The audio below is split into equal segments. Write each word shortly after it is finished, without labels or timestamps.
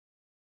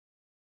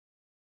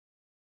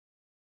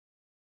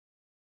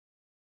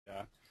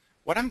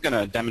What I'm going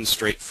to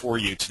demonstrate for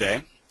you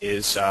today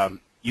is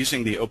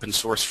using the open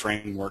source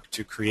framework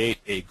to create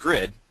a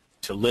grid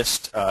to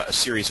list a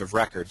series of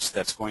records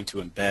that's going to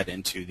embed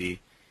into the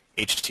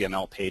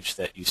HTML page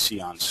that you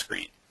see on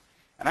screen.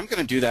 And I'm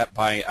going to do that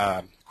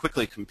by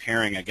quickly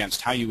comparing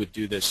against how you would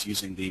do this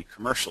using the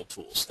commercial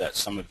tools that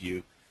some of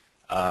you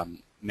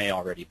may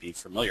already be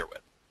familiar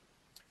with.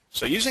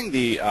 So using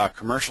the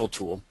commercial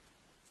tool,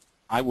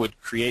 I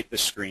would create the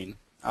screen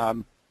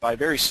by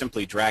very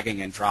simply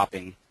dragging and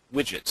dropping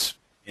widgets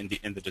in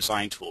the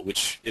design tool,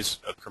 which is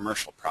a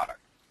commercial product.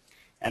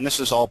 And this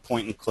is all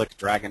point and click,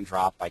 drag and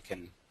drop. I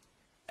can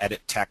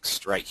edit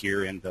text right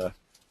here in the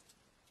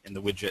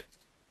widget.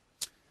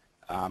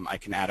 I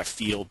can add a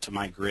field to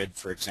my grid,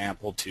 for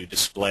example, to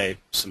display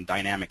some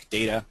dynamic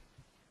data.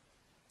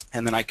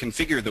 And then I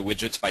configure the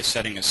widgets by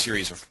setting a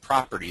series of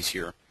properties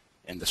here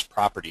in this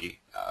property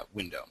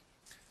window.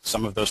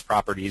 Some of those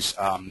properties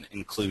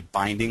include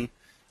binding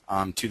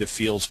to the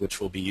fields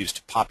which will be used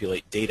to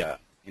populate data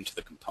into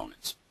the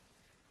components.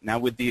 Now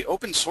with the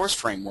open source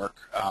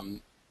framework,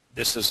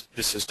 this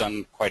is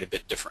done quite a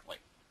bit differently.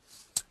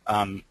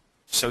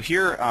 So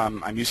here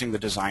I'm using the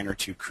designer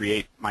to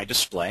create my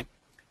display.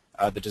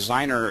 The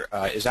designer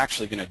is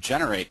actually going to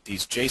generate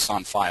these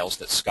JSON files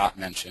that Scott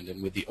mentioned,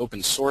 and with the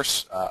open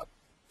source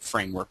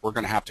framework, we're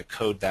going to have to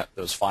code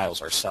those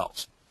files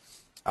ourselves.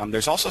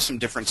 There's also some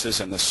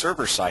differences in the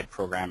server-side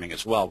programming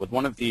as well. With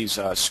one of these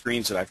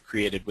screens that I've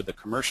created with the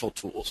commercial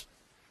tools,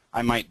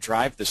 I might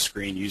drive the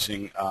screen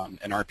using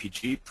an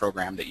RPG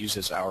program that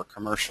uses our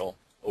commercial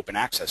open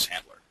access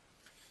handler.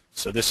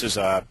 So this is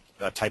a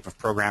type of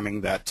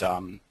programming that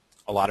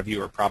a lot of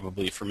you are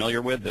probably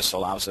familiar with. This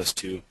allows us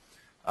to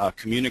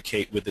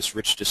communicate with this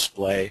rich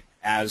display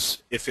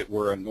as if it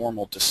were a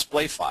normal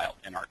display file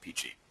in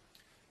RPG.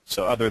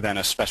 So other than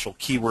a special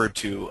keyword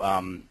to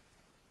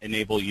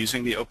enable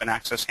using the open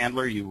access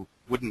handler, you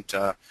wouldn't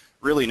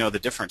really know the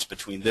difference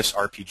between this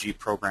RPG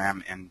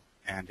program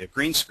and a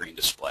green screen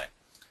display.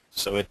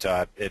 So it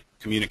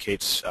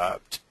communicates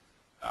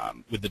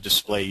with the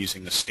display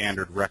using the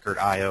standard record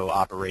I/O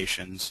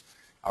operations.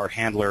 Our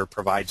handler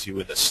provides you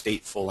with a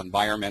stateful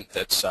environment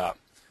that's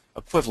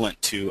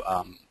equivalent to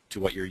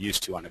what you're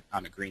used to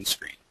on a green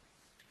screen.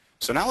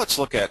 So now let's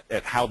look at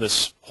how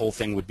this whole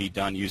thing would be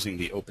done using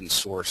the open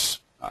source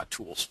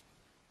tools.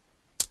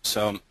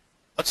 So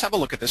let's have a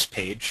look at this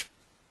page.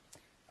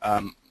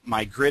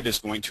 My grid is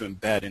going to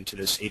embed into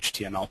this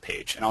HTML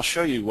page, and I'll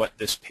show you what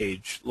this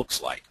page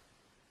looks like.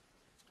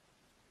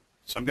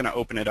 So I'm going to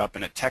open it up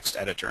in a text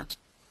editor,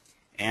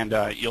 and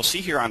you'll see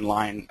here on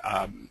line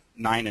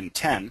 9 and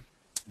 10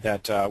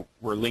 that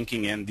we're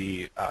linking in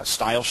the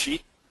style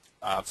sheet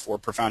for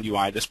Profound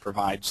UI. This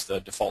provides the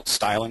default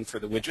styling for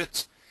the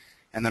widgets.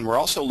 And then we're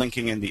also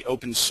linking in the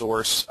open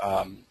source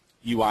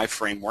UI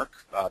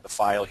framework. The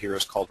file here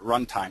is called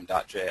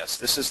runtime.js.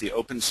 This is the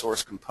open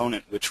source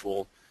component which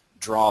will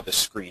draw the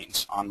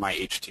screens on my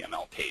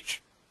HTML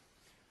page.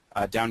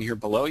 Down here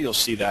below you'll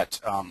see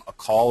that a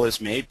call is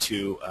made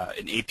to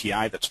an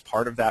API that's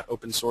part of that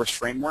open source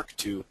framework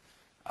to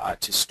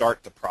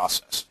start the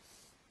process.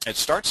 It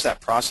starts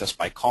that process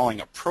by calling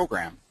a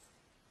program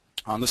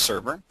on the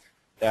server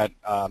that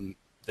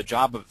the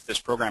job of this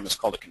program is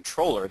called a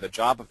controller. The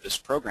job of this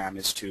program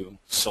is to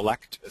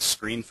select a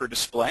screen for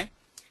display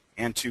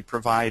and to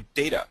provide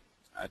data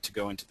to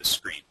go into the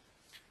screen.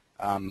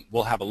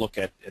 We'll have a look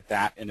at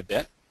that in a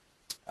bit.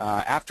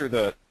 After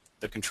the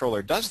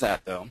controller does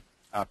that, though,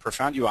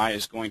 Profound UI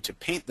is going to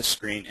paint the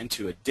screen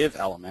into a div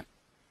element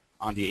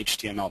on the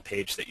HTML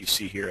page that you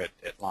see here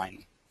at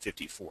line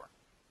 54.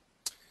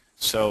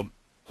 So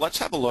let's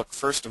have a look,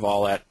 first of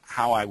all, at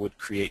how I would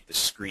create the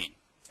screen.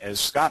 As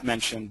Scott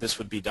mentioned, this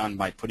would be done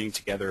by putting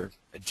together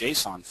a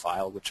JSON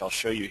file, which I'll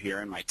show you here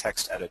in my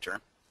text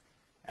editor.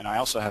 And I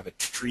also have a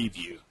tree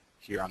view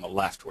here on the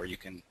left where you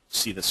can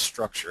see the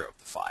structure of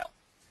the file.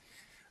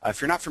 If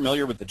you're not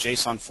familiar with the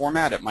JSON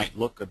format, it might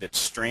look a bit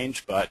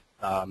strange, but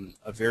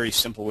a very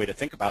simple way to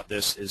think about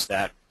this is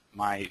that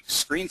my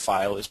screen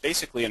file is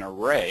basically an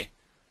array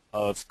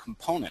of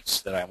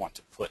components that I want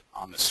to put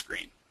on the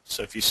screen.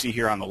 So if you see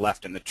here on the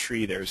left in the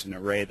tree, there's an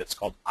array that's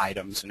called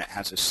items, and it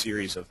has a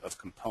series of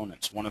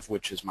components, one of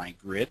which is my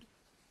grid,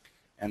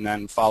 and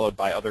then followed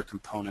by other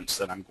components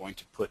that I'm going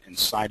to put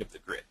inside of the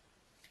grid.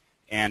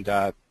 And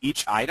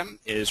each item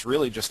is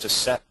really just a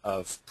set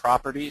of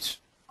properties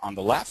on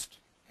the left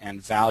and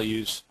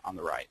values on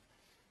the right.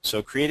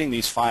 So creating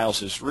these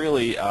files is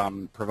really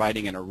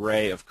providing an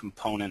array of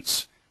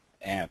components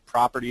and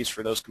properties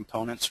for those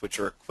components, which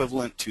are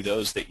equivalent to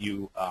those that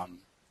you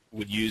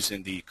would use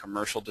in the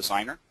commercial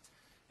designer,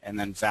 and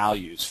then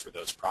values for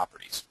those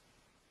properties.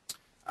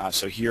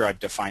 So here I've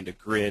defined a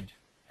grid,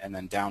 and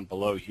then down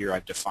below here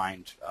I've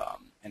defined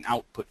an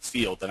output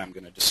field that I'm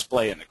going to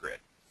display in the grid.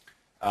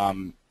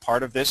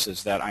 Part of this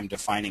is that I'm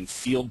defining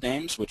field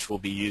names which will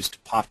be used to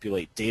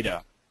populate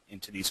data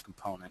into these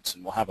components,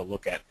 and we'll have a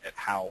look at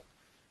how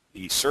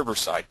the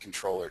server-side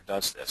controller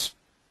does this.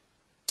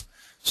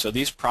 So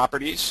these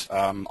properties,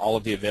 all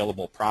of the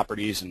available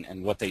properties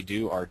and what they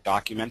do are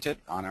documented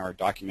on our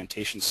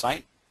documentation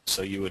site.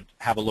 So you would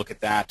have a look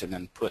at that and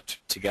then put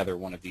together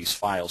one of these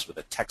files with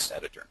a text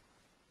editor.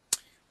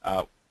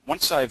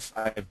 Once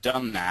I've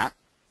done that,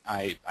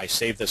 I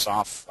save this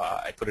off,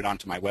 I put it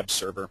onto my web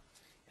server,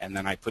 and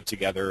then I put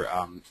together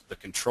the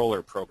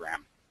controller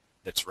program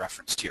that's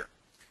referenced here.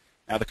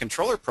 Now the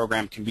controller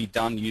program can be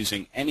done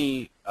using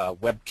any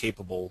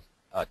web-capable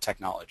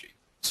technology.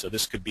 So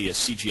this could be a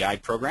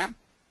CGI program,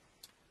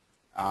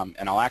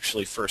 and I'll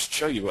actually first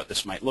show you what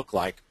this might look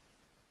like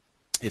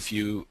if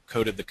you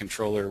coded the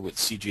controller with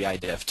CGI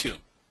Dev 2.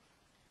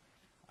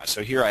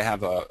 So here I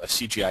have a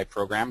CGI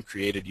program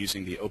created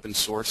using the open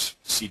source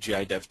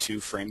CGI Dev 2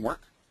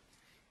 framework.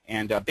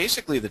 And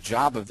basically the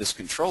job of this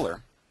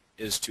controller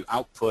is to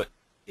output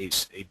a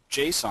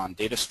JSON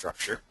data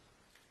structure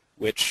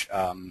which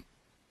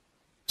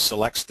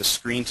selects the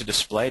screen to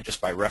display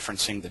just by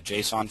referencing the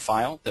JSON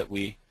file that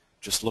we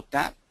just looked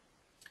at.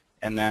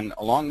 And then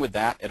along with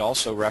that, it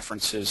also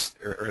references,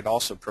 or it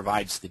also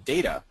provides the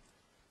data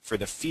for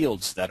the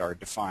fields that are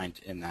defined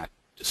in that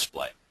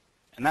display.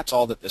 And that's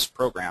all that this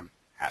program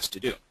has to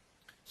do.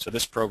 So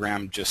this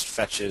program just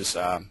fetches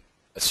a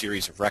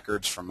series of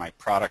records from my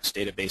products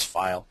database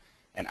file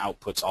and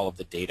outputs all of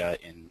the data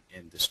in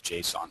this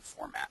JSON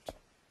format.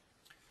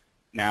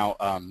 Now,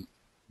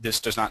 this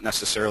does not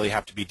necessarily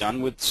have to be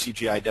done with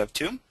CGI Dev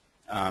 2.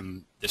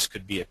 This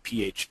could be a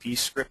PHP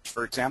script,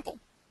 for example.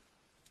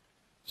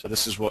 So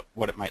this is what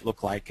it might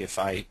look like if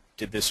I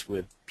did this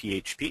with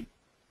PHP.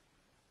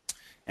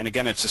 And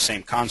again, it's the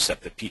same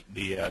concept. The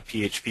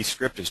PHP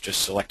script is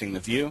just selecting the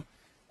view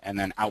and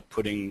then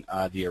outputting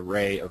the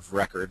array of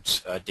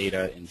records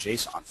data in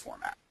JSON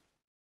format.